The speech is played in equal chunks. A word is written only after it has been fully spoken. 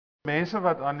mense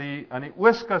wat aan die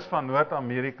ooskus van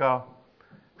Noord-Amerika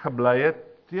gebly het,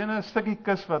 teen 'n stukkie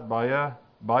kus wat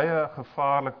baie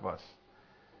gevaarlik was.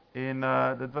 En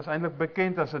dit was eintlik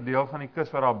bekend as 'n deel van die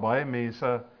kus waar daar baie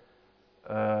mense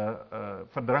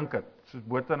verdrink het. Soos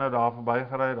bote nou daar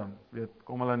verbygery, dan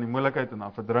kom hulle in die moeilikheid en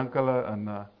dan verdrink hulle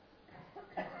en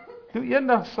toe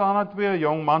eendag staan daar twee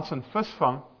jong mans in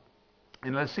visvang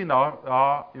en hulle sien daar,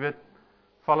 jy weet,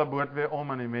 val 'n boot weer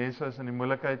om en die mense is in die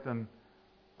moeilikheid en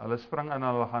hulle spring in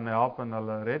en hulle gaan help en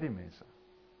hulle red die mense.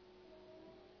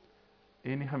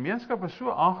 En die gemeenskap is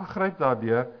so aangegryp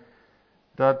daardeur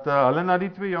dat hulle na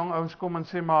die twee jong ouens kom en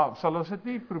sê, maar sal ons dit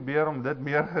nie probeer om dit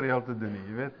meer gereeld te doen nie,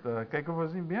 jy weet, kyk of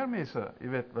ons nie meer mense, jy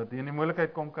weet, wat in die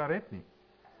moeilikheid kom kan red nie.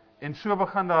 En so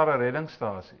begin daar 'n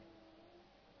reddingsstasie.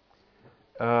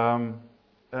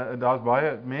 Daar's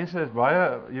baie, mense is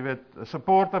baie, jy weet,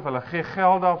 supportive, hulle gee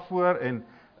geld daarvoor en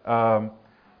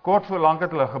kort voor lank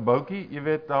het hulle 'n gebouetjie, jy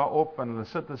weet, daarop en hulle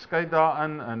sit 'n skei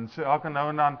daarin en so elke nou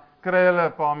en dan kry hulle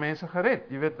 'n paar mense gered,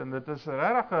 jy weet, en dit is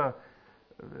regtig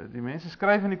die mense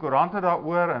skryf in die koerante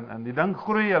daaroor en die ding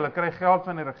groei, hulle kry geld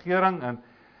van die regering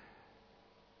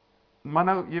maar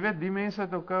nou, jy weet, die mense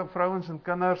het ook vrouens en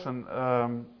kinders en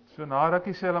so na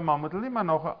rukkie sê hulle, maar moet hulle nie maar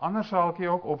nog 'n ander saaltjie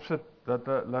ook opsit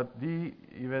dat die,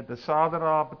 jy weet, 'n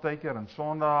Saterdag partykeer en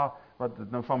Sondag wat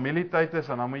dit nou familietyd is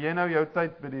en dan moet jy nou jou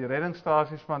tyd by die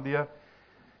reddingsstasie spandeer.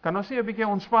 Kan ons nie 'n bietjie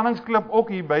ontspanningsklub ook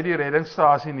hier by die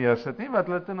reddingsstasie neersit nie, wat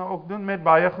hulle toe nou ook doen met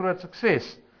baie groot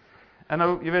sukses. En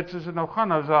nou, jy weet, soos dit nou gaan,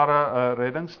 nou is daar 'n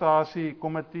reddingsstasie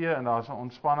komitee en daar's 'n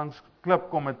ontspanningsklub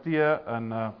komitee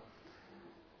en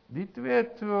die twee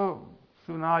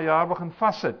so na 'n jaar begin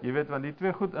vassit, jy weet, want die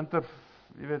twee goed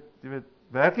jy weet,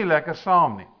 werk nie lekker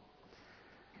saam nie.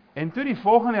 En toe die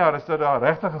volgende jaar is daar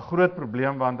regtig 'n groot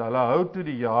probleem, want hulle hou toe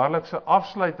die jaarlikse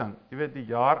afsluiting, jy weet, die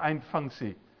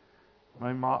jaareindfunksie. My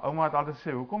ouma het altyd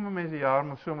gesê, hoekom mense die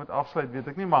jaar so moet afsluit, weet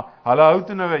ek nie, maar hulle hou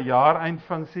toe nou 'n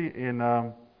jaareindfunksie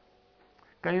en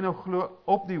kan jy nou glo,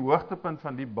 op die hoogtepunt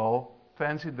van die bal,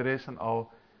 fancy dress en al,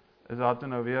 is daar toe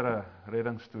nou weer 'n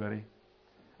reddingsstorie.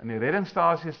 En die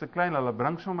reddingsstasie is te klein, hulle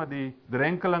bring sommer die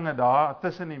drenkelinge daar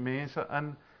tussen die mense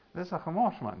in. Dis 'n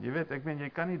gemors man, jy weet, jy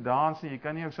kan nie dans nie, jy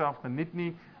kan nie jouself geniet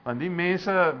nie, want die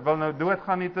mense wil nou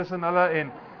doodgaan nie tussen hulle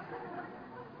en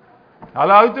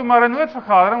hulle hou toe maar 'n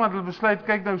noodvergadering, want hulle besluit,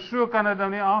 kyk nou, so kan dit nou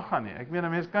nie aangaan nie. Ek meen,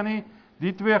 'n mens kan nie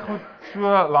die twee goed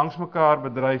so langs mekaar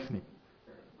bedryf nie.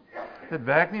 Dit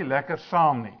werk nie lekker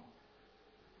saam nie.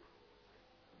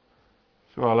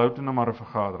 So, hulle hou toe nou maar 'n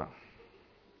vergadering.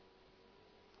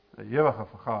 'n ewige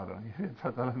vergadering, jy weet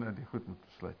wat hulle nou die goed moet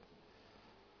besluit.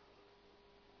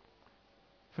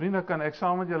 Vriende, kan ek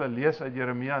saam met julle lees uit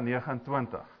Jeremia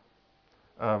 29?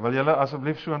 Wil julle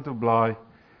asseblief soontoe blaai?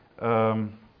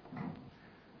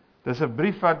 Dis 'n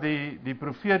brief wat die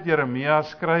profeet Jeremia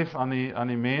skryf aan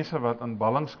die mense wat in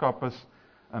ballingskap is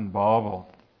in Babel.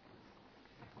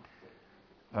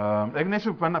 Ek net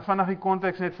so vinnig die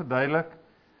konteks net verduidelik.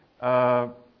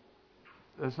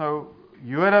 Is nou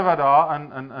Jode wat daar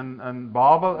in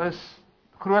Babel is,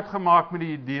 grootgemaak met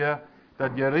die idee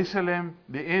dat Jerusalem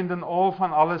die end and all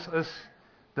van alles is.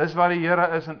 Dis waar die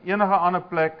Here is, en enige ander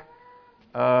plek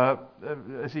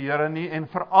is die Here nie, en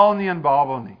veral nie in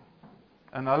Babel nie.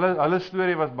 En hulle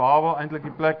storie was Babel eintlik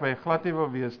die plek waar jy glad nie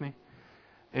wil wees nie.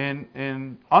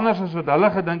 En anders as wat hulle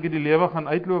gedink het die lewe gaan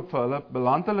uitloop vir hulle,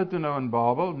 beland hulle toe nou in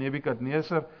Babel.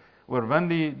 Nebukadneser oorwin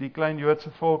die klein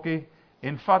Joodse volkie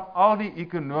en vat al die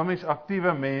ekonomies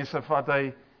aktiewe mense, vat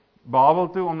hy Babel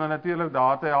toe om dan natuurlik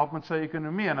daar te help met sy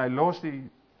ekonomie, en hy los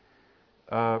die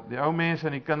ou mense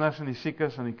en die kinders en die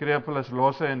siekes en die krepeles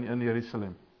los hy in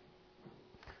Jerusalem.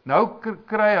 Nou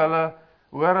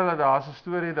hoor hulle daar's 'n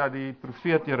storie dat die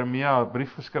profeet Jeremia 'n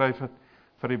brief geskryf het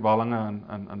vir die ballinge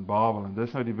in Babel, en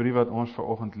dis nou die brief wat ons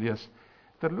vanoggend lees.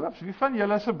 Terloops, wie van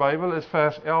julle se Bybel is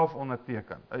vers 11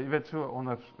 onderteken? Jy weet,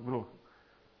 so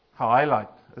gehighlight.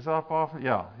 Is daar 'n paar van?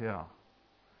 Ja.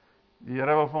 Die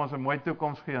Here wil vir ons 'n mooi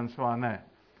toekoms gee en so aan, nee.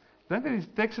 Ek dink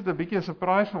die teks het 'n bietjie 'n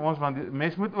surprise vir ons, want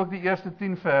mens moet ook die eerste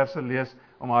 10 verse lees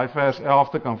om daai vers 11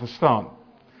 te kan verstaan.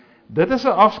 Dit is 'n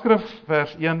afskrif,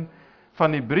 vers 1,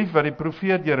 van die brief wat die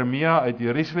profeet Jeremia uit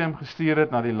Jerusalem gestuur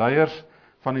het na die leiers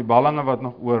van die ballinge wat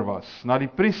nog oor was, na die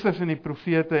priesters en die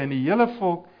profete en die hele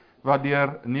volk wat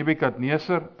deur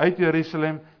Nebukadneser uit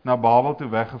Jerusalem na Babel toe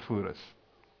weggevoer is.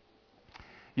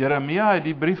 Jeremia het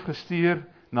die brief gestuur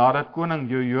nadat koning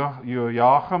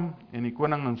Joachim en die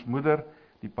koningsmoeder,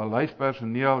 die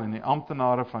paleispersoneel en die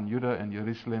amptenare van Juda en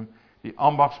Jerusalem, die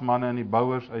ambagsmanne en die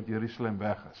bouers uit Jerusalem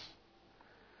weg is.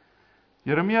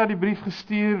 Jeremia het die brief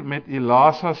gestuur met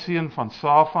Elasa seun van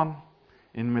Safan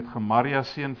en met Gemaria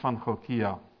seun van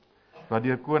Hilkia. wat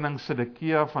deur koning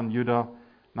Sedekia van Juda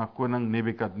na koning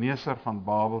Nebukadnesar van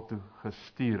Babel toe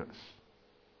gestuur is.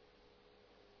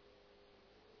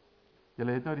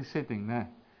 Julle het nou die setting, né?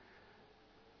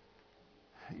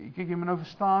 Kyk, jy moet nou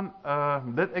verstaan,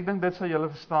 ek dink dit sal julle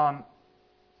verstaan,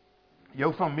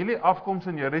 jou familie afkoms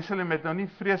in Jerusalem het nou nie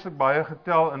vreeslik baie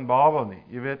getel in Babel nie.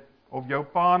 Jy weet, of jou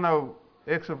pa nou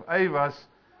X of Y was,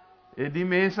 het die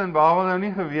mense in Babel nou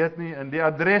nie geweet nie, en die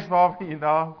adres waarvan jy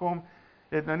daar kom,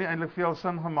 het nou nie eintlik veel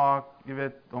sin gemaak, jy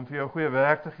weet, om vir jou goeie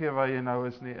werk te gee waar jy nou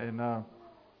is nie, en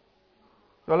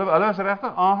hulle was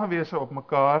regtig aangewese op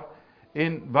mekaar,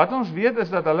 en wat ons weet is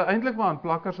dat hulle eintlik maar in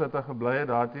plakkers het gebly het,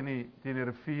 daar teen die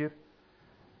rivier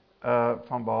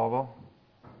van Babel,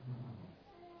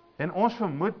 en ons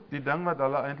vermoed, die ding wat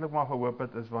hulle eintlik maar gehoop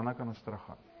het, is wanneer kan ons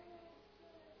teruggaan.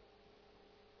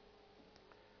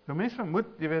 Nou mens vermoed,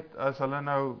 jy weet, as hulle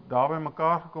nou daar by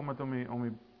mekaar gekom het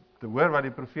om te hoor wat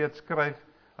die profeet skryf,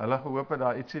 hulle gehoop het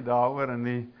daar ietsie daaroor in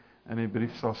die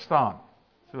brief sal staan.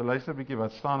 So luister 'n bietjie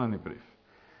wat staan in die brief.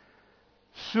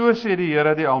 So sê die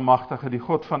Here die Almagtige, die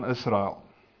God van Israel.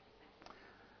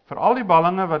 Vir al die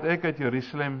ballinge wat ek uit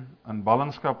Jerusalem in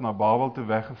ballingskap na Babel toe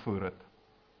weggevoer het.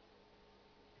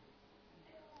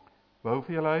 Bou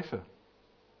vir julle huise.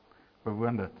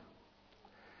 Bewoon dit.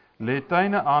 Lê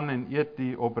tuine aan en eet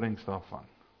die opbrengs daarvan.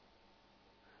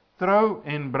 Trou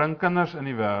en bring kinders in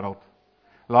die wêreld.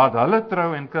 Laat hulle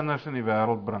trou en kinders in die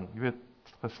wêreld bring. Jy weet,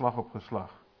 geslag op geslag.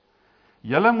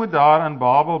 Julle moet daar in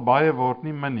Babel baie word,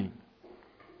 nie min nie.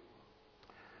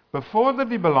 Bevorder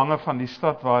die belange van die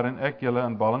stad waarin ek julle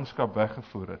in ballingskap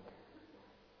weggevoer het.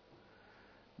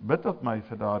 Bid tot my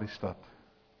vir daardie stad.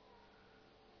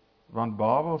 Want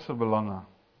Babel se belange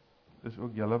is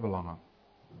ook julle belange.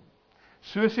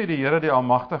 So sê die Here die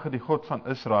Almagtige, die God van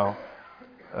Israel,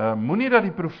 moenie dat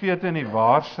die profete en die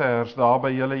waarsêers daar by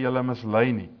julle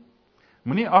mislei nie.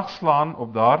 Moenie ag slaan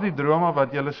op daardie drome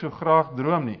wat julle so graag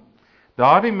droom nie.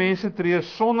 Daardie mense tree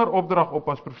sonder opdrag op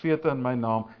as profete in my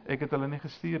naam. Ek het hulle nie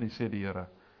gestuur nie, sê die Here.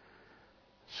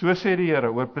 So sê die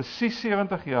Here, oor presies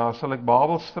 70 jaar sal ek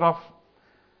Babel straf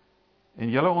en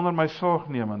julle onder my sorg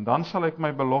neem, en dan sal ek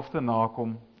my belofte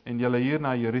nakom en julle hier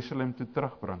na Jerusalem toe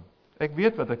terugbring. Ek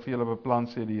weet wat ek vir julle beplan,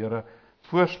 sê die Here,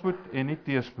 voorspoed en nie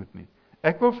teëspoed nie.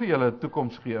 Ek wil vir julle 'n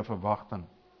toekoms gee, 'n verwagting.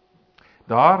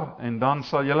 Daar en dan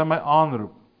sal julle my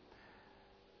aanroep.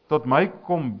 Tot my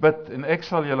kom bid en ek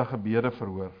sal julle gebede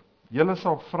verhoor. Julle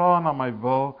sal vra na my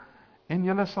wil en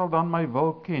julle sal dan my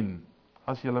wil ken,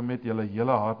 as julle met julle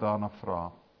hele hart daarna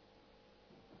vra.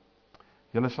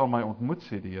 Julle sal my ontmoet,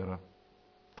 sê die Here.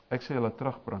 Ek sal julle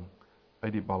terugbring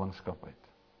uit die ballingskap uit.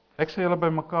 Ek sal julle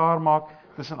bymekaar maak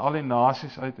tussen al die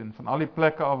nasies uit en van al die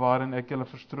plekke af waarin ek julle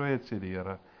verstrooi het, sê die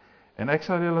Here. En ek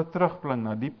sal julle terugbring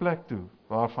na die plek toe,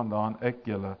 waarvandaan ek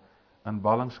julle in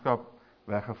ballingskap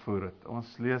weggevoer het.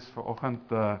 Ons lees vanoggend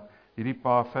hierdie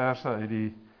paar verse uit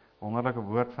die wonderlike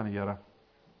woord van die Here.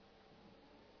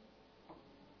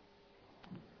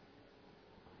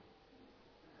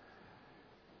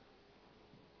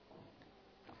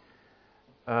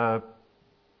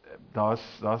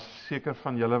 Daar's seker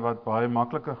van julle wat baie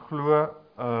makliker glo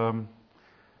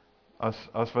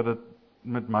as wat dit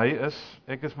met my is.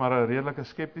 Ek is maar 'n redelike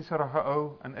skeptieserige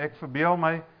ou en ek verbeel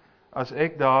my as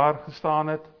ek daar gestaan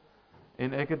het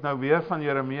en ek het nou weer van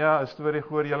Jeremia 'n storie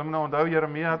gehoor. Julle moet nou onthou,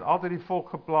 Jeremia het altyd die volk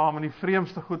gepla met die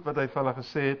vreemdste goed wat hy vir hulle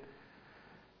gesê het.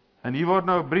 En hier word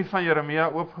nou 'n brief van Jeremia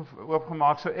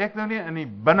oopgemaak, so ek nou nie in die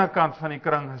binnekant van die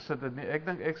kring gesit het nie. Ek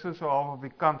dink ek sou so half op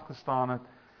die kant gestaan het,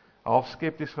 half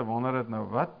skepties gewonder het, nou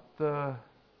wat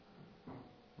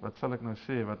sal ek nou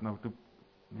sê,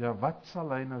 wat sal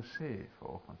hy nou sê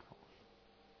vanoggend vir ons?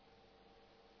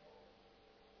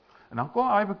 En dan kom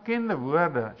hy bekende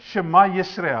woorde, Shema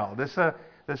Yisrael, dis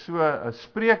so 'n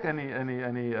spreek in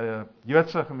die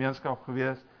Joodse gemeenskap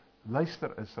gewees,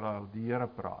 luister Israel, die Here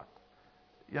praat.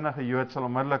 Enige Jood sal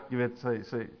onmiddellik,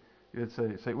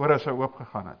 sy ore sou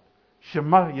oopgegaan het.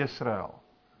 Shema Yisrael,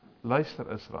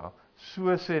 luister Israel,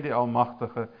 so sê die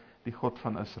Almagtige, die God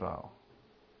van Israel.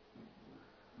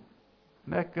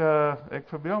 En ek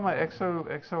verbeel my, ek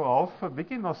sou half 'n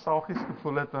bietjie nostalgies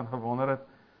gevoel het en gewonder het,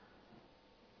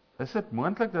 is dit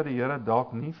moontlik dat die Here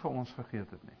dalk nie vir ons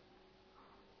vergeet het nie?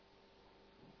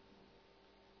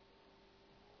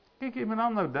 Kyk, jy moet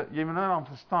nou dan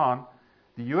verstaan,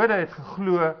 die Jode het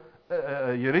geglo,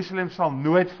 Jerusalem sal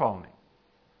nooit val nie.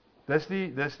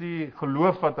 Dis die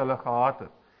geloof wat hulle gehad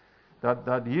het.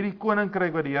 Dat hierdie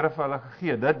koninkryk wat die Here vir hulle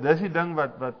gegee het, dis die ding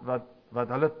wat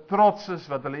hulle trots is,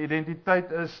 wat hulle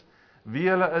identiteit is, wie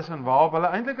hulle is en waarop hulle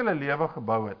eintlik hulle lewe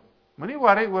gebou het. Moenie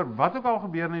worry oor wat ook al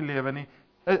gebeur in die lewe nie,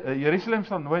 Jerusalem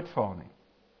sal nooit val nie.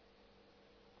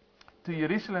 toe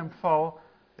Jerusalem val,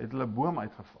 het hulle boom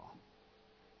uitgeval.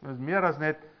 Dit is meer as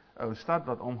net 'n ou stad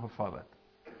wat omgeval het.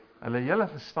 Hulle hele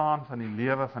verstaan van die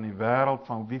lewe, van die wêreld,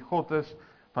 van wie God is,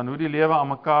 van hoe die lewe aan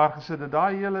mekaar gesit het,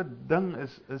 daai hele ding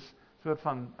is soort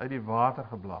van uit die water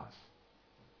geblaas.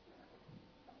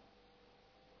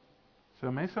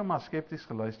 So mense sou maar skepties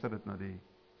geluister het na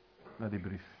die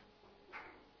brief.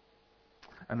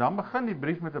 En dan begin die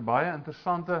brief met 'n baie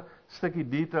interessante stukkie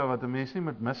detail wat 'n mens nie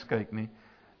moet miskyk nie,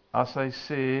 as hy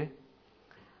sê,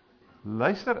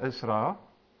 luister Israel,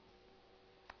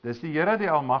 dis die Here die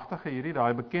Almagtige hierdie,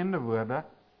 daai bekende woorde,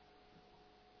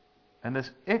 en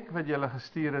dis ek wat julle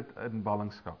gestuur het in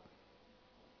ballingskap.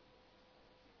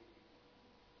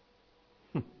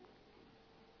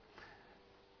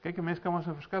 Kyk, 'n mens kan maar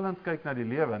so verskillend kyk na die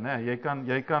lewe, né?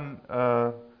 Jy kan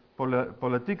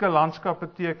politieke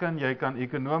landskappe teken, jy kan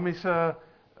ekonomiese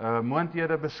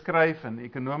moontlikhede beskryf en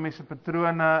ekonomiese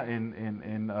patrone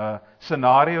en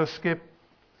scenario's skep.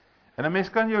 En 'n mens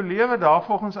kan jou lewe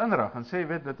daarvolgens inrig en sê,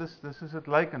 weet, dis is dit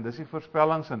lyk en dis die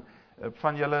voorspellings en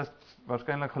van julle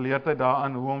waarskynlik geleerdheid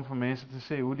daaraan hoe om vir mense te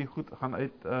sê hoe die goed gaan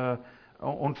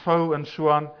ontvou en so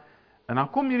aan. En dan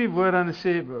kom hierdie woorde en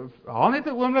sê, haal net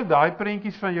 'n oomblik daai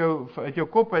prentjies van jou uit jou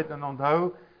kop uit en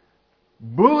onthou,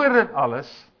 bo dit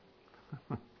alles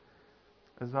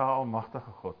is daar 'n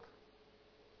almagtige God.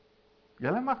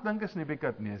 Julle mag dink is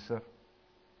Nebukadneser.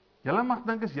 Julle mag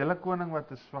dink is julle koning wat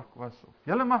te swak was. Of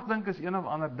julle mag dink is een of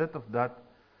ander dit of dat.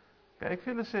 Kyk, ek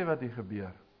vir julle sê wat hier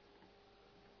gebeur.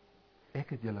 Ek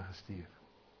het julle gestuur.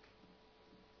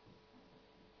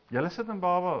 Julle sit in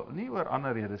Babel, nie oor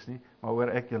ander redes nie, maar oor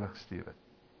ek julle gestuur het.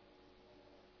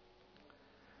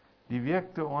 Die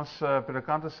week toe ons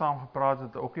predikante saam gepraat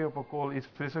het, ook hier op 'n call iets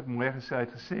vreeslik mooi gesê, hy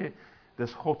het gesê,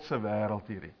 dis God se wêreld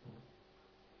hierdie.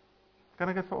 Kan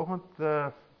ek dit vanoggend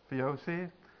vir jou sê?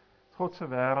 God se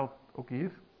wêreld ook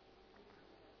hier,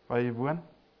 waar jy woon,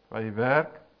 waar jy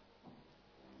werk,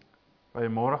 waar jy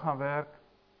môre gaan werk,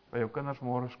 waar jou kinders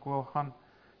môre skool gaan,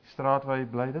 die straat waar jy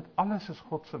bly, dit alles is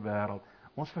God se wêreld.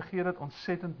 Ons vergeet dit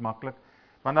ontsettend maklik,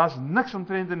 want daar's niks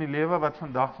omtrent in die lewe wat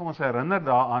vandag vir ons herinner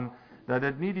daaraan, dat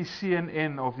dit nie die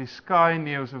CNN of die Sky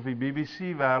News of die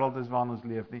BBC wêreld is waarin ons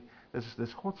leef nie,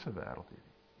 dis God se wêreld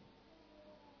hierdie.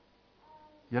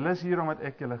 Julle is hier omdat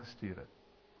ek julle gestuur het.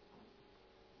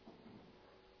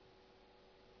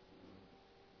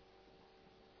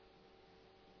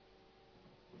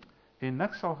 En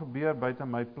niks sal gebeur buite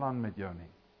my plan met jou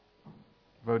nie,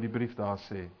 wou die brief daar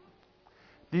sê.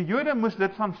 Die Jode moes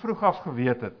dit van vroeg af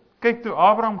geweet het. Kyk, toe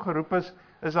Abraham geroep is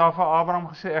daar vir Abraham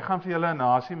gesê, ek gaan vir julle 'n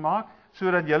nasie maak,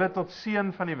 sodat julle tot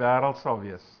seën van die wêreld sal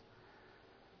wees.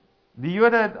 Die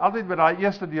Jode het altyd by daai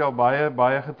eerste deel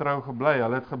baie getrou gebly.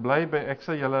 Hulle het gebly by ek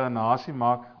sal julle 'n nasie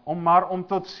maak, om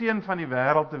tot seën van die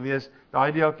wêreld te wees.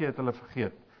 Daai deeltjie het hulle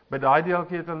vergeet. By daai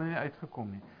deeltjie het hulle nie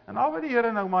uitgekom nie. En al wat die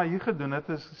Here nou maar hier gedoen het,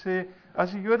 is gesê,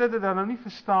 as die Jode dit dan nou nie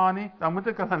verstaan nie, dan moet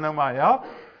ek hulle nou maar help.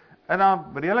 En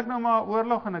dan reël ek nou maar 'n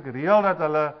oorlog en ek reël dat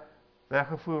hulle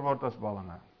weggevoer word as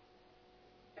ballinge.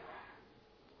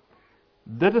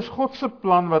 Dit is God se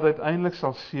plan wat uiteindelik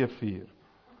sal seëvier.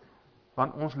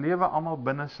 Want ons lewe almal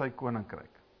binne sy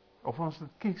koninkryk. Of ons dit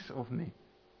kies of nie.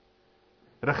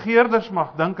 Regeerders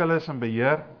mag dink hulle is in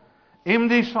beheer.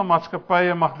 MD's van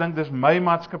maatskappye mag dink dis my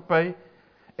maatskappy.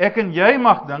 Ek en jy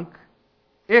mag dink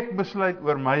ek besluit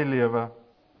oor my lewe.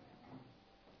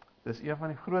 Dis een van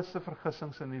die grootste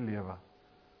vergissings in die lewe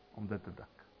om dit te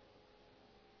dink.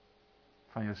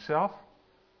 Van jouself,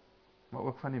 maar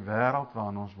ook van die wêreld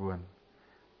waarin ons woon.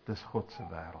 Dis God se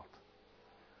wêreld.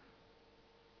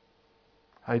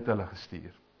 Hy het hulle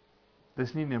gestuur.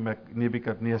 Dis nie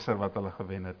Nebukadneser wat hulle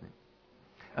gewen het nie.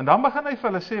 En dan begin hy vir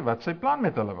hulle sê wat sy plan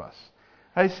met hulle was.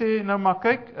 Hy sê, nou maar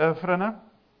kyk, vriende,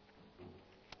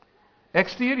 ek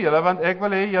stuur julle, want ek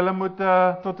wil hê julle moet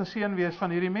tot 'n seën wees van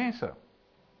hierdie mense.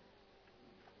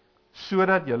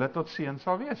 Sodat julle tot seën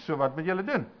sal wees. So wat moet julle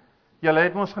doen? Julle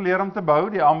het ons geleer om te bou,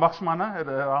 die ambagsmanne, het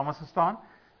almal gestaan.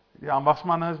 Die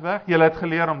ambagsmanne is weg. Julle het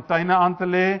geleer om tuine aan te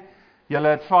lê. Julle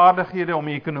het vaardighede om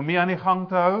die ekonomie aan die gang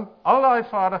te hou. Al daai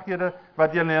vaardighede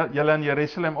wat julle in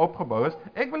Jerusalem opgebou is,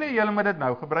 ek wil hê julle moet dit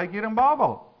nou gebruik hier in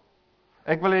Babel.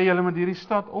 Ek wil hê julle moet hierdie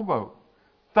stad opbou.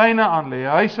 Tuine aan lê,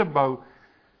 huise bou.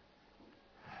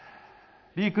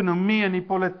 Die ekonomie en die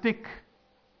politiek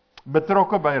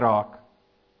betrokke by raak.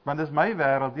 Want dis my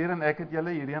wêreld hier en ek het julle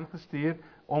hierheen gestuur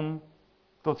om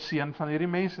tot seën van hierdie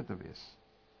mense te wees.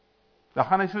 Dan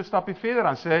gaan hy so 'n stappie verder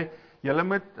aan sê hy, julle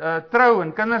moet trou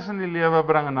en kinders in die lewe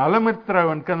bring en hulle moet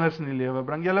trou en kinders in die lewe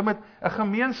bring. Julle moet 'n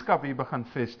gemeenskap hier begin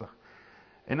vestig.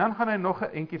 En dan gaan hy nog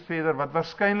 'n entjie verder wat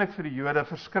waarskynlik vir die Jode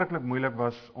verskriklik moeilik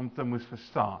was om te moes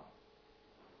verstaan.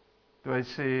 Toe hy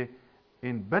sê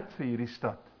en bid vir hierdie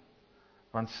stad,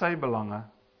 want sy belange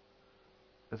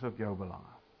is ook jou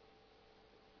belange.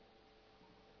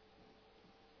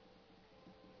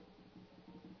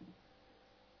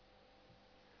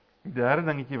 Die derde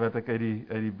dingetjie wat ek uit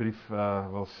die brief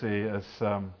wil sê is,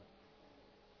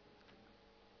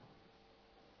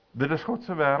 dit is God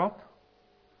se wêreld.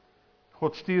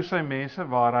 God stuur sy mense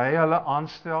waar hy hulle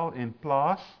aanstel en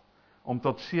plaas om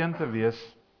tot seën te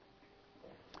wees.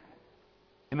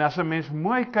 En as 'n mens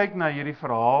mooi kyk na hierdie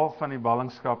verhaal van die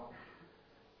ballingskap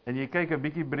en jy kyk 'n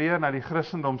bietjie breër na die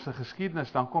Christendom se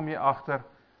geskiedenis, dan kom jy agter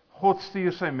God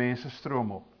stuur sy mense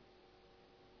stroom op.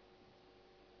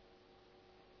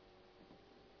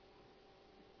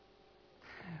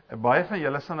 Baie van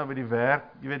julle sal nou by die werk,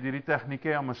 jy weet, hierdie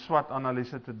tegnieke om 'n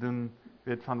SWOT-analise te doen,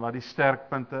 weet van wat die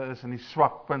sterkpunte is en die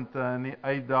swakpunte en die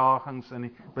uitdagings en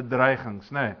die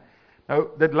bedreigings, nê.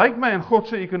 Nou, dit lyk my in God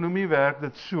se ekonomie werk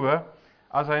dit so,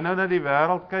 as hy nou na die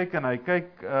wêreld kyk en hy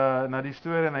kyk na die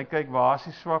storie en hy kyk waar is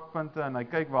die swakpunte en hy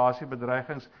kyk waar is die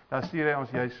bedreigings, dan stuur hy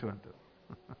ons juist soontoe.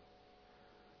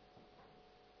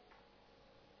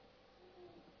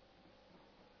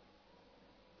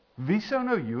 Wie sou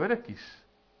nou Jode kies?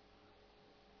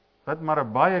 Wat maar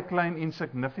 'n baie klein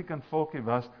insignificant volkie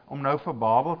was om nou vir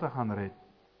Babel te gaan red.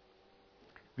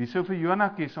 Wie sou vir Jona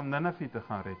kies om Ninive te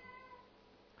gaan red?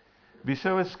 Wie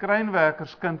sou 'n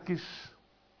skrynwerkerskind kies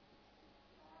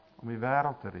om die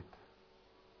wêreld te red?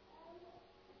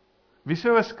 Wie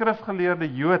sou 'n skrifgeleerde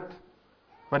Jood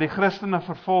wat die Christene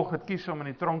vervolg het kies om in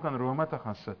die tronk in Rome te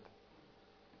gaan sit?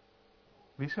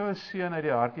 Wie sou 'n seun uit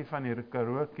die hartjie van die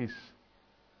Karoo kies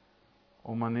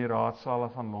om in die raadsale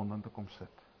van Londen te kom sit?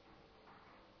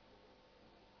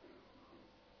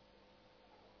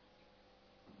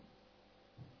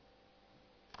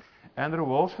 Andrew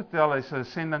Walsh vertel, hy's 'n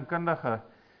sendingkundige.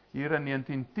 Hier in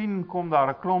 1910 kom daar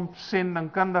 'n klomp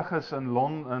sendingkundiges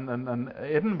in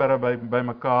Edinburgh by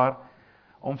mekaar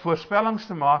om voorspellings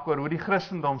te maak oor hoe die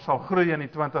Christendom sal groei in die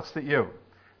 20ste eeu.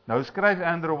 Nou skryf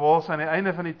Andrew Walsh aan die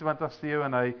einde van die 20ste eeu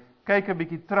en hy kyk 'n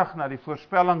bietjie terug na die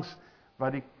voorspellings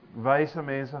wat die wyse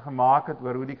mense gemaak het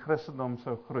oor hoe die Christendom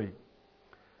sou groei.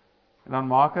 En dan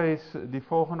maak hy die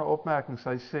volgende opmerkings.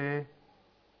 Hy sê,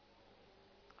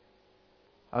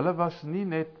 hulle was nie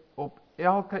net op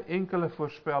elke enkele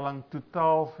voorspelling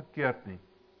totaal verkeerd nie,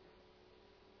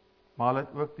 maar hulle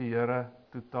het ook die Here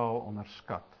totaal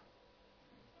onderskat.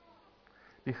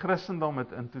 Die Christendom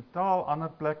het in totaal ander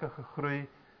plekke gegroei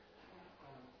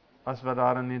as wat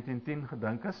daar in 1910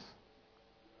 gedink is,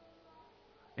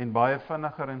 en baie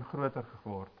vinniger en groter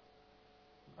geword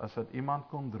as wat iemand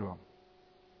kon droom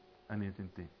in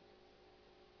 1910.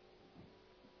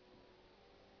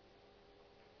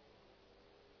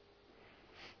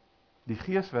 Die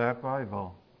Gees werk waar hy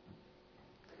wil.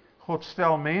 God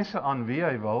stel mense aan wie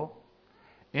hy wil,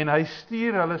 en hy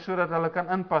stuur hulle sodat hulle kan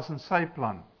inpas in sy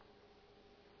plan.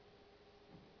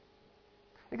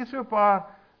 Ek het so 'n paar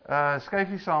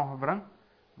skyfies saamgebring,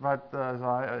 wat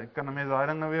kan 'n mens daai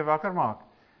ding nou weer wakker maak.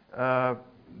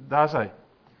 Daar's hy.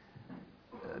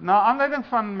 Na aanleiding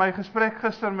van my gesprek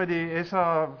gister met die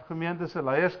SA gemeente se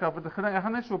leierskap, het ek gedink, ek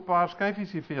gaan net so 'n paar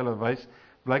skyfies hier vir julle wys.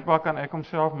 Blykbaar kan ek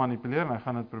homself manipuleer en ek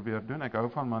gaan dit probeer doen. Ek hou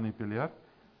van manipuleer.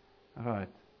 Right.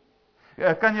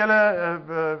 Kan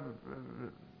julle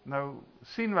nou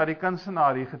sien wat die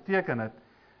kunstenaar hier geteken het?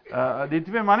 Die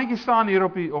twee mannetjies staan hier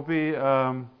op die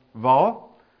wal.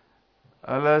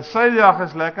 Hulle seiljag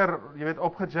is lekker, jy weet,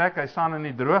 opgejack. Hy staan in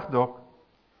die droogdok.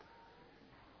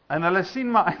 En hulle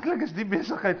sien maar eintlik is die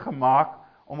besigheid gemaak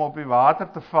om op die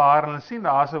water te vaar. En hulle sien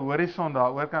daar's 'n horison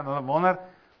daaroor kan. Hulle wonder,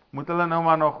 moet hulle nou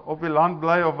maar nog op die land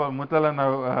bly of moet hulle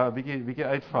nou bietjie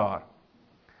uitvaar?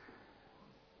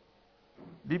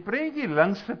 Die prentjie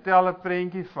links vertel 'n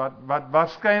prentjie wat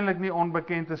waarskynlik nie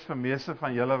onbekend is vir meeste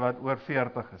van julle wat oor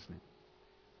 40 is nie.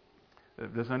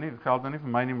 Dis nou nie, geld nou nie vir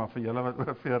my nie, maar vir julle wat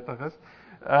oor 40 is.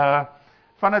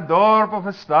 Van 'n dorp of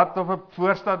 'n stad of 'n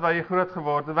voorstad waar jy groot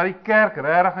geword het, waar die kerk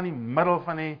regtig in die middel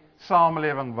van die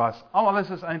samelewing was. Alles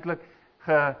is eintlik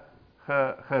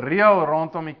gereël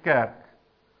rondom die kerk.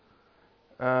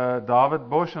 David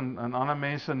Bosch en ander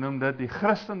mense noem dit die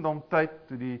Christendom tyd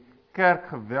toe die kerk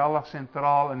geweldig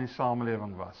sentraal in die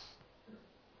samelewing was.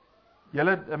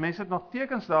 Mense het nog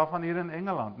tekens daarvan hier in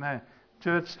Engeland, nee.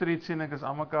 Church Street sien ek is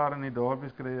almekaar in die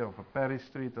dorpies kry of 'n Perry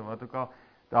Street of wat ook al.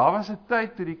 Daar was 'n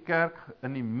tyd toe die kerk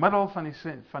in die middel van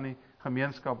die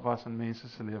gemeenskap was en mense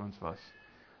se lewens was.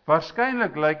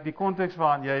 Waarskynlik lyk die konteks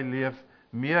waarin jy leef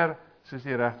meer soos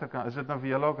die regterkant. Is dit nou vir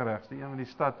julle ook regs, die een van die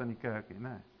stad en die kerkie,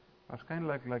 nee.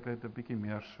 Waarskynlik lyk dit 'n bietjie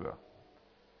meer so.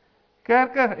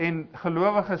 Kerke en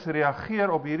gelowiges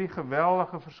reageer op hierdie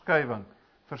geweldige verskywing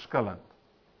verskillend.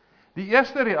 Die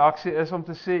eerste reaksie is om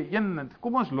te sê,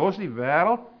 kom ons los die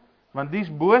wêreld, want die's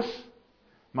boos,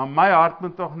 maar my hart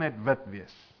moet tog net wit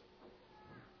wees.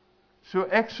 So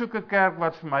ek soek 'n kerk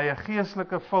wat vir my 'n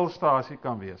geestelike vulstasie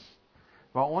kan wees,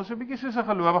 waar ons 'n bietjie soos 'n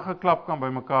gelowige klap kan by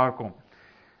mekaar kom.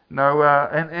 Nou,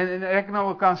 en ek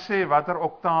nou kan sê watter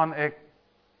oktaan ek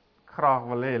graag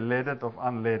wil hê, leaded of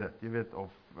unleaded, jy weet, of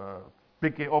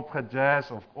bietjie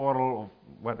opgejazz, of oral, of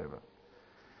whatever.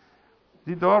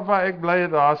 Die dorp waar ek bly,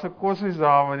 daar's 'n koshuis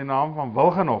daar met die naam van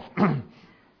Wilgenhof.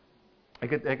 Ek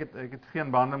het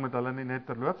geen bande met hulle nie, net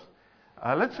terloops.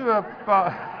 Hulle het so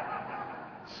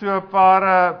 'n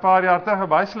paar jaar terug 'n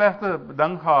baie slegte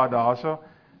ding gehad daarso.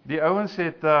 Die ouens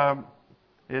het 'n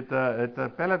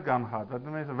pellet gun gehad, wat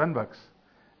noem mense, windbuks.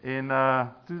 En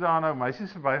toe daar nou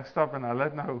meisies verbygestap en hulle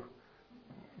het nou,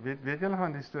 weet julle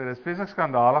van die storie, dit is vreeslik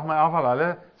skandalig, maar in afval,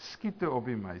 hulle skiet toe op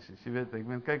die meisies. Jy weet, ek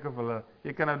moet kyk of hulle,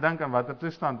 jy kan nou dink aan watter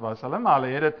toestand was hulle, maar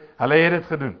hulle het dit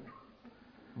gedoen.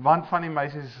 Want van die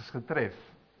meisies is getref.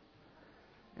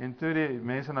 En toe die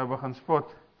mense nou begin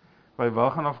spot, by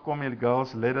Wilgenhof kom jy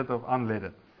girls, leaded of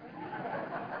unleaded.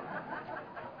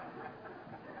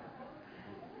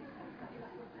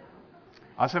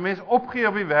 As 'n mens opgee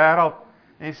op die wêreld,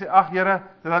 en sê, ag Here,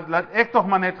 laat ek tog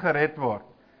maar net gered word,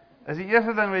 is die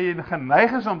eerste ding wat jy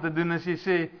geneig is om te doen, is jy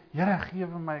sê, Here, gee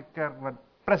vir my kerk wat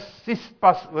presies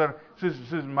pas oor, soos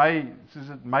dit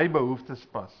my behoeftes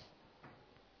pas.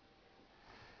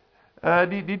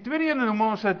 Die tweede een noem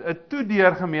ons 'n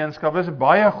toedeur gemeenskap, is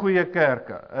baie goeie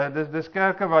kerke. Dis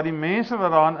kerke waar die mense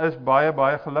wat daarin is,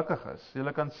 baie gelukkig is.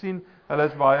 Julle kan sien, hulle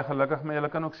is baie gelukkig, maar julle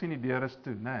kan ook sien, die deur is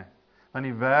toe, né? Want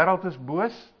die wêreld is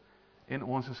boos, en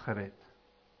ons is gered.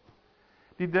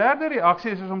 Die derde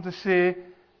reaksie is om te sê,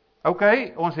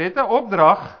 okay, ons het 'n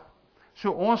opdrag,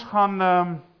 so ons gaan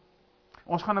 'n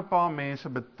paar mense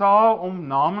betaal om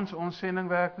namens ons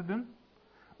sendingwerk te doen,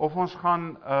 of ons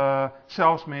gaan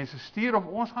selfs mense stuur, of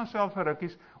ons gaan self vir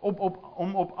rukkies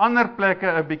om op ander plekke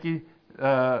 'n bietjie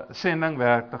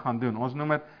sendingwerk te gaan doen. Ons noem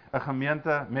dit 'n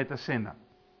gemeente met 'n sending.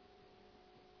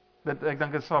 Ek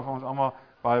dink dit sal vir ons almal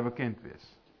baie bekend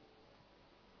wees.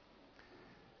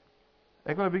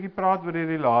 Ek wil 'n bietjie praat oor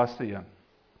hierdie laaste een.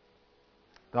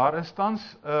 Daar is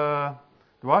tans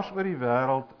dwars oor die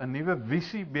wêreld 'n nuwe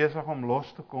visie besig om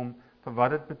los te kom vir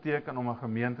wat dit beteken om 'n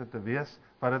gemeente te wees,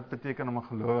 wat dit beteken om 'n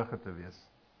gelowige te wees.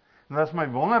 En dit was my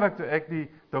wonderlik toe ek die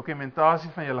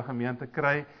dokumentasie van julle gemeente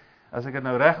kry, as ek dit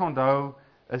nou reg onthou,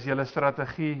 is julle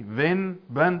strategie wen,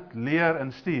 bind, leer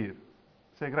en stuur.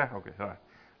 Sê ek reg? Okay, sorry.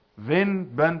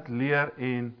 Wen, bind, leer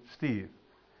en stuur.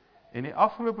 En die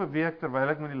afgelope week, terwyl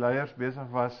ek met die leiers besig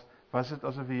was dit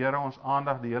asof die Here ons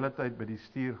aandag die hele tyd by die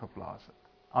stuur geplaas het.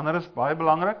 Ander is baie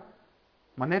belangrik,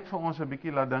 maar net vir ons 'n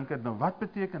bietjie laat dink het, nou wat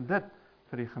beteken dit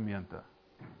vir die gemeente?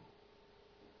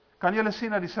 Kan julle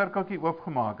sien dat die sirkeltjie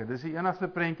oopgemaak het? Dis die enigste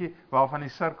prentjie waarvan die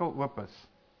sirkel oop is.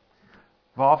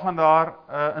 Waarvan daar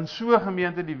in so 'n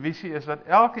gemeente die visie is, dat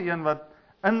elke een wat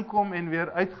inkom en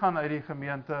weer uitgaan uit die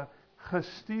gemeente,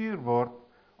 gestuur word,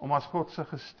 om as God se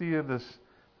gestuurdes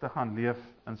te gaan leef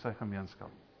in sy gemeenskap.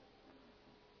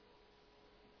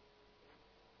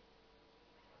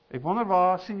 Ek wonder,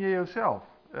 waar sien jy jouself?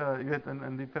 Jy weet,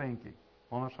 in die prentjie.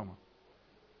 Wondersomme.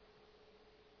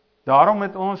 Daarom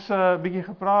het ons bietjie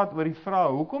gepraat oor die vraag,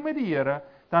 hoekom het die Here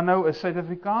dan nou 'n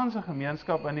Suid-Afrikaanse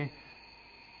gemeenskap in die...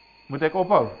 Moet ek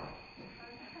ophou?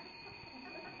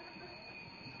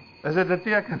 Is dit 'n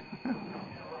teken?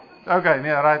 Okay,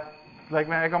 nee, right. Lyk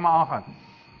my ek gaan maar aangaan.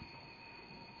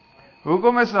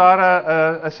 Hoekom is daar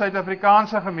 'n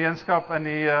Suid-Afrikaanse gemeenskap in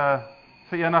die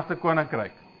Verenigde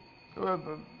Koninkryk?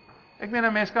 Ek meen,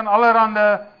 'n mens kan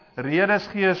allerhande redes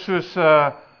gee, soos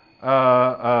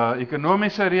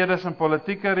ekonomiese redes en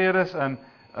politieke redes en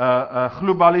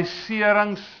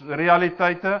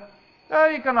globaliseringsrealiteite. Ja,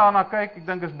 jy kan daarna kyk. Ek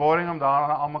dink is boring om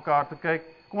daarna aan mekaar te kyk.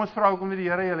 Kom ons vra, hoekom het die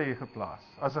Here julle hier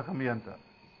geplaas as 'n gemeente?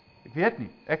 Ek weet nie.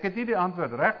 Ek het nie die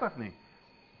antwoord, regtig nie.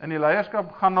 En die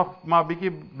leierskap gaan nog maar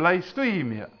bietjie bly stoei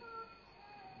hiermee.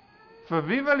 Vir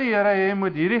wie wil die Here hê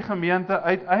moet hierdie gemeente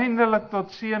uiteindelik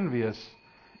tot seën wees?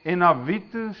 En na wie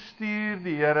toe stuur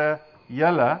die Here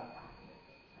julle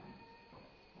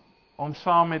om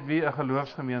saam met wie 'n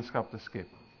geloofsgemeenskap te skep?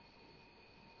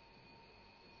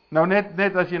 Nou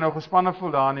net as jy nou gespanne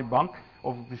voel daar aan die bank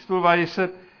of op die stoel waar jy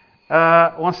sit,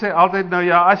 ons sê altyd nou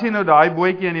ja, as jy nou daai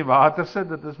bootjie in die water sit,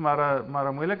 dit is maar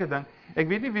 'n moeilike ding. Ek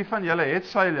weet nie wie van julle het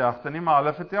seiljagte nie, maar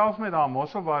hulle vertel vir my daar in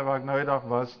Mosselbaai waar ek nou die dag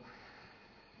was,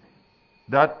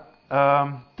 dat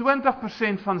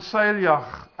 20% van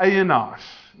seiljag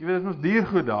eienaars, jy weet, dit is mos duur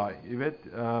goed daai, jy weet,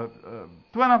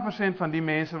 20% van die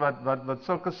mense wat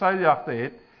sulke seiljagte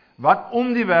het, wat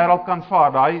om die wêreld kan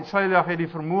vaar. Daai seiljaag het die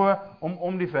vermoë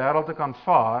om die wêreld te kan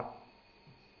vaar.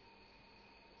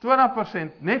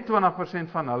 20%, net 20%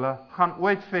 van hulle gaan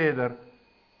ooit verder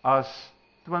as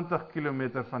 20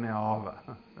 km van die hawe.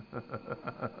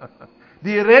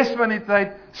 Die res van die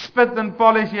tyd spit en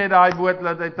polish jy daai boot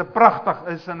dat hy te pragtig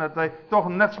is en dat hy tog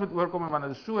niks moet oorkom want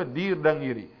dit is so 'n duur ding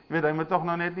hierdie. Jy weet, hy moet tog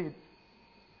nou net nie.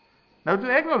 Nou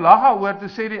toe ek nou lag daaroor, toe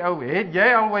sê die ou, het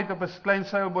jy al ooit op 'n klein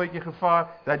seilbootjie gevaar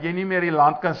dat jy nie meer die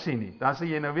land kan sien nie? Dan sê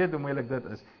jy nou weet hoe moeilik dit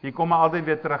is. Jy kom maar altyd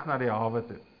weer terug na die hawe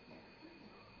toe.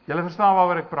 Julle verstaan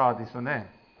waaroor ek praat hierso, né?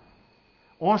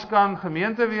 Ons kan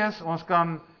gemeente wees, ons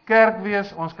kan kerk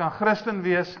wees, ons kan Christen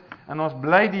wees en ons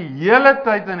bly die hele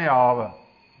tyd in die hawe.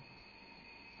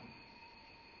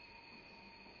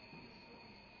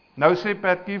 Nou sê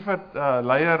Pat Kiefert,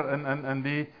 leier in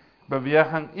die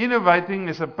beweging, innovating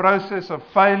is a process of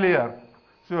failure.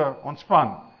 So,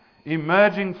 ontspan.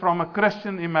 Emerging from a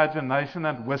Christian imagination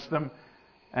and wisdom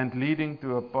and leading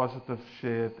to a positive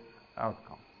shared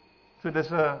outcome. So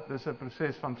dis 'n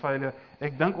proses van failure.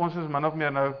 Ek dink ons is min of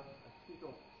meer nou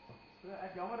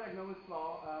Ek jammer ek nou moet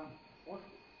klaar.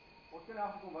 Ons kan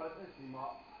afkom wat dit is nie,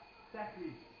 maar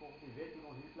tegnies volgens die wet moet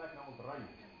ons hierdie plek nou ontruim.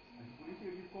 En die polisie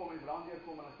hier kom en die brandweer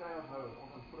kom en dan kry ons nou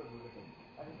ons in groot moeilikheid.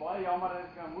 Ek is baie jammer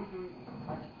ek moet doen.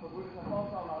 Ek vermoed dit is 'n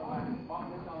valse alarm, maar ek mag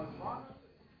net aan ons wag.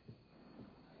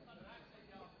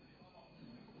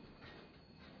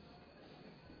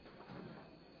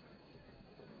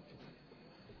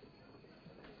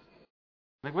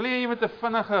 Ek wil nie jy met 'n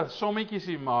vinnige sommetjies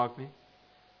hier maak nie.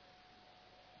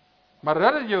 Maar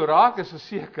dat dit jou raak is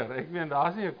verseker. Ek meen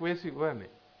daar's nie 'n kwessie oor nie.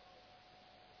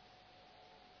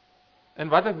 En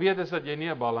wat ek weet is dat jy nie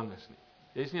 'n balling is nie.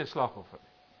 Jy's nie 'n slagoffer nie.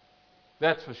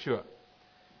 That's for sure.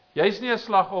 Jy's nie 'n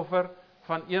slagoffer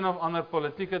van een of ander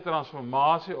politieke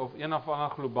transformasie of een of ander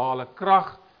globale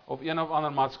krag of een of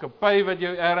ander maatskappy wat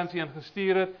jou ergens heen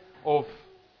gestuur het of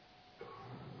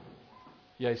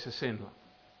jy's 'n sendeling.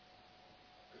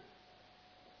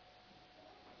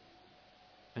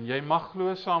 En jy mag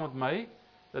glo saam met my,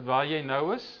 dat waar jy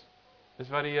nou is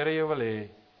waar die Here jou wil hê.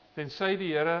 Tensy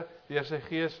die Here deur sy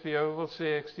Gees vir jou wil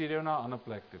sê, ek stuur jou na 'n ander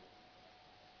plek toe.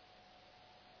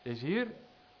 Jy's hier,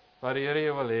 waar die Here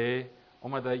jou wil hê,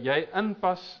 omdat jy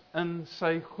inpas in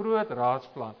sy groot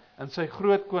raadsplan, in sy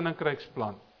groot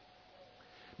koninkryksplan.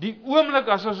 Die oomblik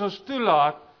as ons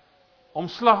toelaat, om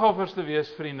slagoffers te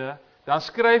wees, vriende, dan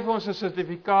skryf ons 'n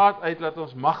sertifikaat uit, dat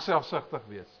ons mag selfsugtig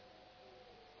wees.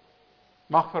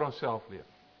 Mag vir onsself leef.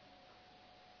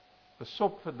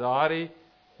 Besop vir daardie,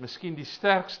 miskien die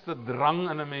sterkste drang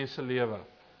in 'n mens se lewe,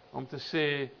 om te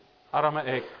sê, arme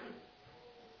ek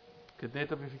het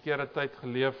net op die verkeerde tyd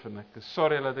geleef, en ek is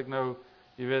sorry dat ek nou,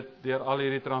 jy weet, deur al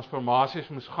hierdie transformasies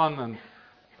moes gaan,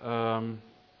 en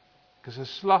ek is 'n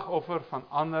slagoffer van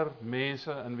ander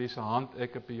mense, in wie se hand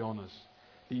ek 'n pion is.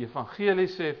 Die evangelie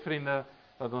sê, vriende,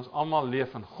 dat ons almal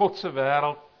leef in God se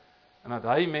wêreld, en dat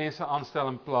hy mense aanstel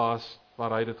in plaas,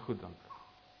 waar hy dit goed dink.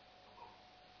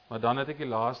 Maar dan het ek die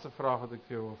laaste vraag wat ek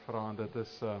vir jou wil vra, en dit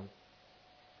is,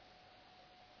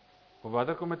 op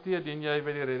watter komitee dien jy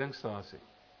by die reddingsstasie?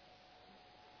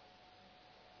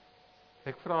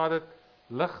 Ek vra dit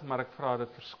lig, maar ek vra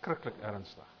dit verskriklik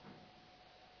ernstig.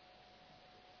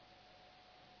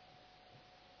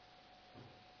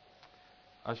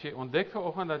 As jy ontdek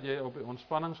vanoggend dat jy op die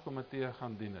ontspanningskomitee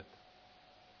gaan dien het,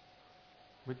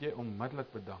 moet jy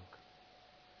onmiddellik bedank.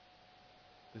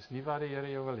 Dis nie waar die Here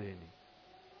jou wil hê nie.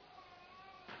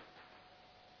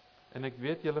 En ek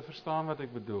weet julle verstaan wat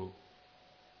ek bedoel.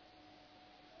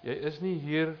 Jy is nie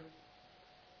hier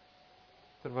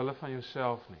terwille van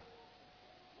jouself nie.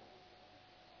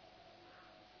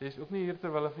 Jy is ook nie hier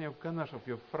terwille van jou kinders of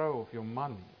jou vrou of jou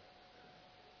man nie.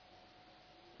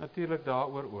 Natuurlik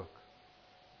daaroor ook.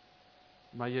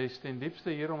 Maar jy is ten diepste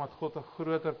hier omdat God 'n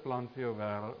groter plan vir jou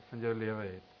wêreld, van jou lewe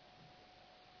het.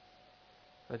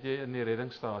 Dat jy in die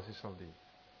reddingsstasie sal dien.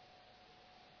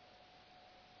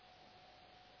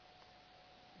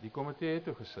 Die komitee het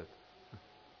toe gesit.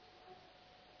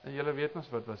 En julle weet mos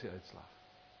wat was die uitslag.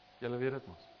 Julle weet dit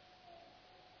mos.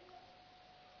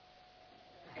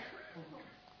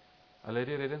 Hulle het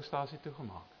die reddingsstasie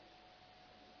toegemaak.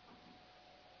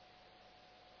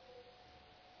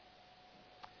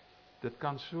 Dit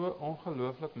kan so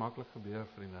ongelooflik maklik gebeur,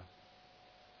 vriende.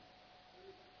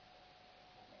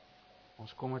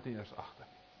 Ons kom dit nie eers agter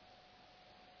nie.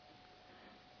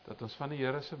 Dat ons van die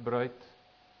Here se bruid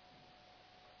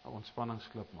 'n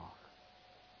ontspanningsklip maak.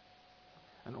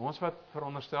 En ons wat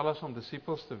veronderstel is om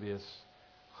disippels te wees,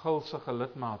 gulsige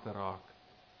lidmate raak,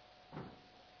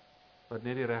 wat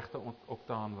net die regte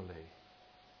oktaan wil hê.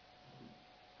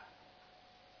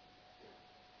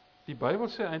 Die Bybel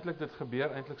sê eintlik dit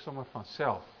gebeur eintlik sommer van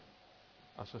self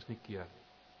as ons nie keer nie.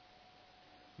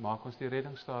 Maak ons die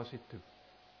reddingsstasie toe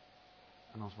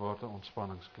en ons word 'n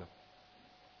ontspanningsklip.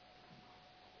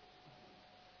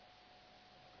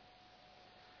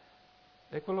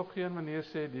 Ek wil op geen manier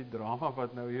sê die drama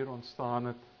wat nou hier ontstaan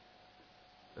het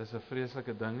is 'n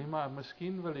vreeslike ding nie, maar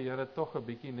miskien wil die Here tog 'n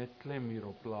bietjie net klem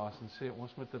hierop plaas en sê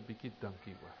ons moet 'n bietjie dink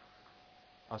hieroor.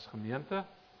 As gemeente,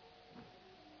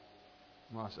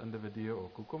 maar as individue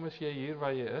ook. Hoekom is jy hier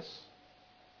waar jy is?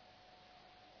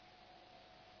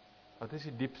 Wat is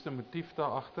die diepste motief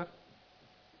daar agter?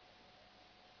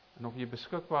 En of jy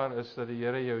beskikbaar is dat die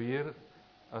Here jou hier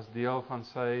as deel van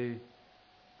sy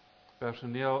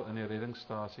personeel in die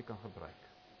reddingsstasie kan gebruik.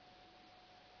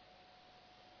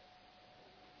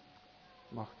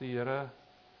 Mag die Here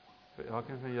vir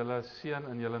elkeen van julle seën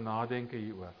in julle nadenke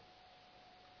hieroor.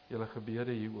 Julle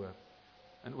gebede hieroor.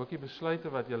 En ook die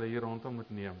besluite wat julle hier rondom moet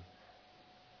neem.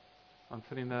 Want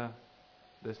vriende,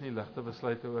 dis nie ligte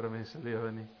besluite oor 'n mens se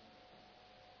lewe nie.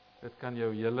 Dit kan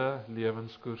jou hele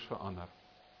lewenskoers verander.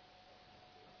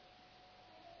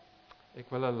 Ek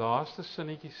wil 'n laaste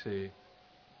sinnetjie sê.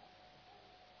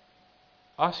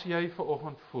 As jy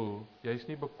vanoggend voel, jy's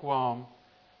nie bekwaam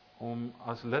om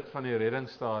as lid van die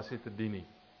reddingsstasie te dien nie.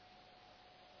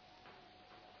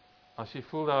 As jy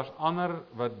voel daar's ander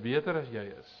wat beter as jy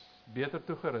is, beter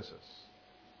toegerus is.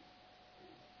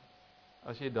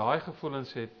 As jy daai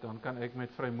gevoelens het, dan kan ek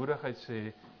met vrymoedigheid sê,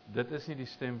 dit is nie die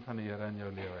stem van die Here in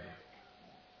jou lewe nie.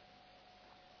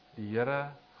 Die Here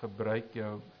gebruik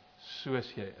jou soos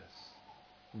jy is.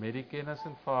 Met die kennis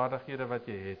en vaardighede wat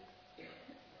jy het,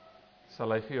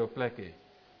 sal hy vir jou plek hê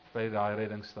by daai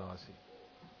reddingsstasie.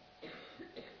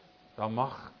 Daar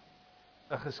mag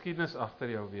 'n geskiedenis agter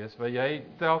jou wees, waar jy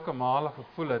telke male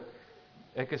gevoel het,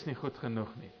 ek is nie goed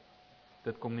genoeg nie.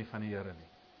 Dit kom nie van die Here nie.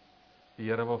 Die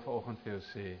Here wil vanoggend vir jou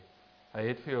sê, hy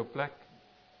het vir jou plek,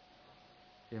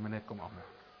 jy moet net kom aanmaak.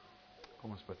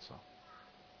 Kom ons bid saam.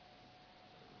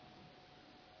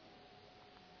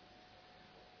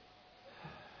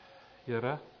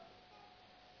 Here,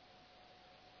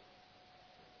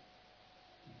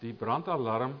 die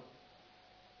brandalarm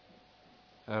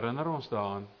herinner ons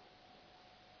daaraan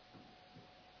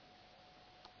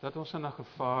dat ons in 'n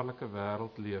gevaarlike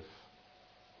wêreld leef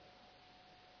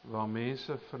waar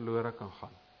mense verlore kan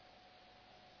gaan,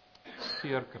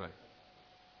 seer kry.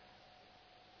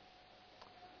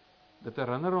 Dit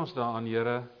herinner ons daaraan,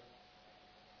 Here,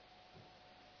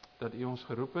 dat U ons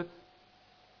geroep het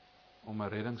om 'n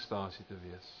reddingsstasie te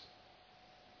wees.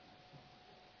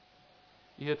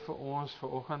 U het vir ons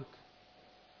vanoggend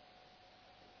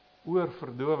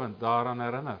oorverdowend daaraan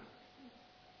herinner.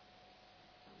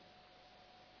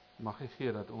 Mag U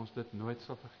gee dat ons dit nooit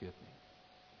sal vergeet nie.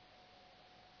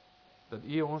 Dat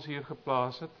U ons hier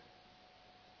geplaas het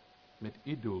met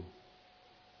U doel.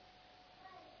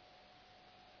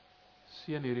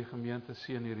 Seën hierdie gemeente,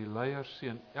 seën hierdie leiers,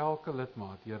 seën elke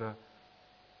lidmaat, Here,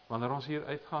 wanneer ons hier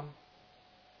uitgaan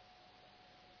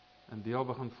en deel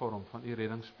begin vorm van U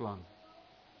reddingsplan,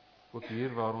 ook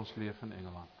hier waar ons leef in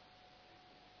Engeland.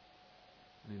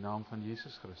 In die naam van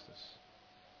Jesus Christus.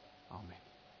 Amen.